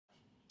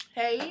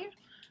Hey,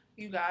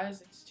 you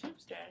guys, it's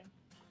Tuesday.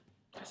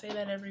 I say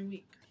that every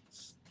week.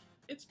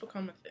 It's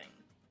become a thing.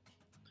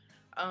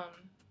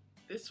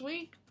 This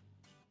week,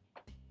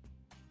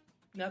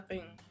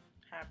 nothing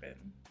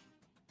happened.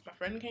 My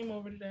friend came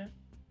over today.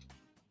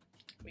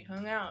 We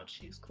hung out.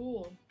 She's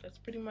cool. That's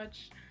pretty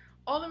much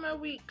all that my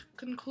week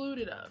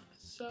concluded of.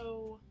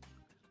 So,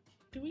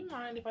 do we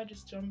mind if I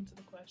just jump into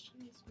the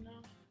questions? No?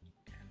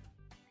 Okay.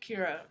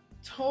 Kira,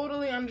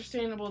 totally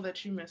understandable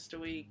that you missed a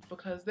week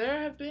because there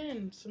have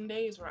been some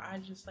days where I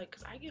just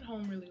because I get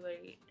home really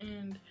late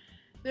and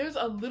there's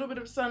a little bit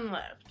of sun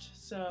left,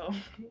 so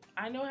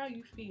I know how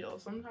you feel.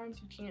 Sometimes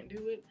you can't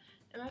do it,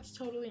 and that's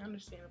totally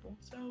understandable,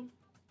 so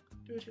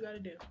do what you gotta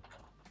do.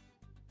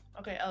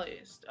 Okay,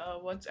 Elias,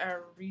 what's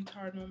our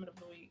retard moment of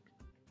the week?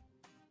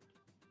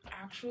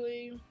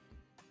 Actually,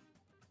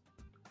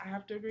 I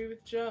have to agree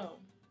with Joe.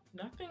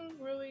 Nothing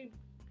really,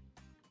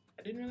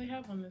 I didn't really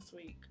have one this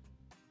week.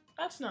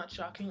 That's not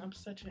shocking. I'm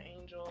such an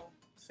angel,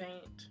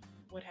 saint,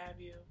 what have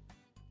you.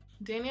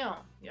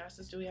 Danielle, you asked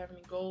us, do we have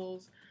any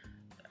goals?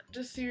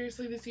 Just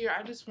seriously, this year,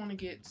 I just want to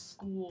get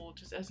school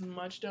just as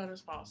much done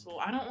as possible.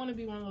 I don't want to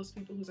be one of those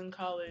people who's in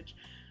college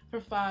for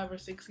 5 or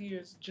 6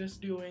 years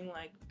just doing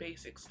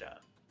basic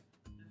stuff.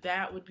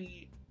 That would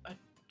be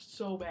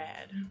so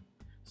bad.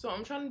 So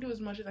I'm trying to do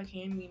as much as I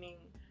can, meaning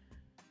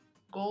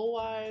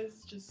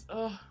goal-wise, just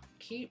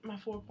keep my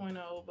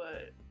 4.0,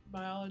 but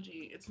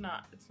biology, it's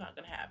not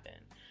gonna happen.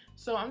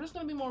 So I'm just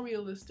gonna be more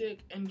realistic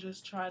and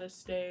just try to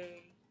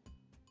stay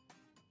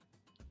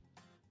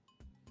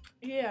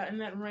in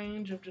that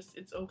range of just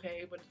it's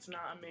okay, but it's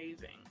not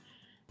amazing.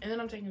 And then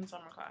I'm taking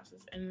summer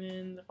classes, and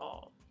then the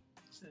fall.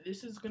 So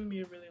this is gonna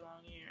be a really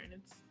long year, and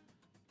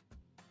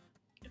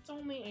it's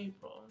only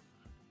April.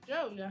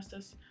 Joe, you asked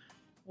us,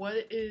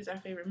 what is our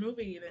favorite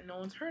movie that no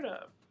one's heard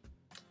of?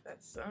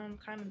 That's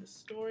kind of the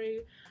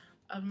story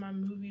of my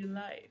movie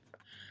life.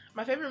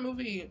 My favorite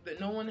movie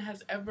that no one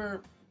has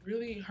ever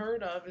really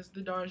heard of is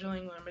The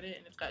Darjeeling Limited,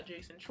 and it's got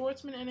Jason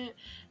Schwartzman in it,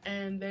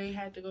 and they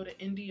had to go to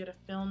India to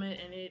film it,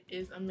 and it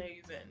is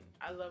amazing.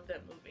 I love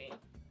that movie.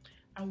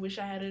 I wish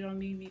I had it on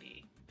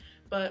DVD,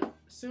 but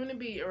soon to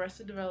be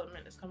Arrested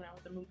Development is coming out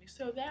with a movie,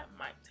 so that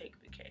might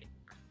take the cake.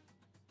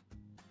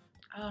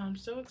 I'm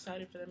so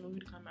excited for that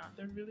movie to come out.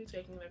 They're really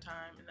taking their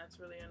time, and that's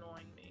really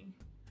annoying me.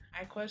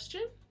 My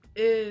question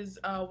is,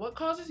 what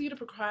causes you to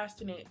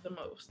procrastinate the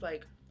most?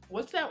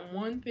 What's that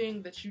one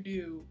thing that you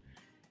do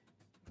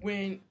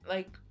when,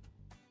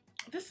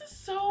 this is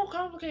so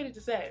complicated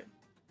to say.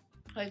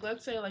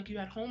 Let's say, you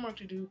had homework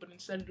to do, but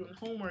instead of doing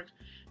homework,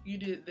 you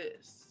did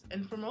this.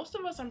 And for most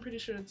of us, I'm pretty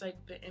sure it's,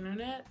 the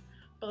internet.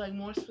 But,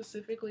 more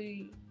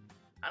specifically,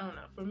 I don't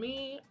know. For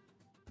me,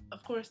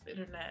 of course, the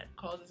internet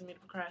causes me to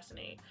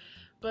procrastinate.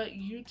 But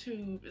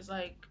YouTube is,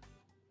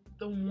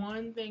 the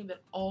one thing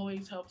that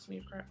always helps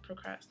me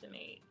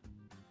procrastinate.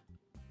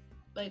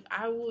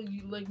 I will,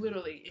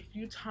 literally, if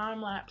you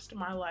time-lapsed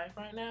my life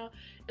right now,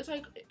 it's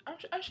I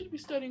should be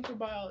studying for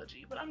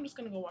biology, but I'm just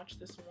gonna go watch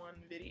this one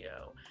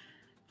video.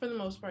 For the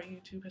most part,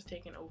 YouTube has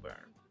taken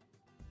over.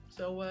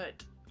 So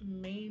what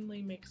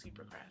mainly makes you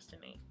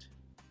procrastinate?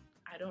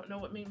 I don't know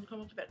what made me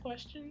come up with that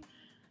question.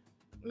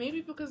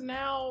 Maybe because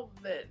now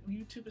that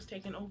YouTube has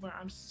taken over,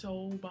 I'm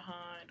so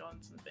behind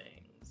on some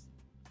things.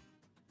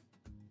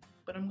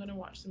 But I'm gonna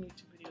watch some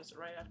YouTube videos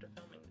right after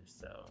filming this,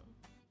 so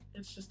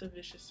it's just a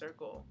vicious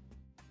circle.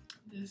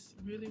 This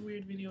really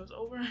weird video is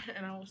over,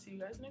 and I will see you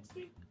guys next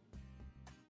week.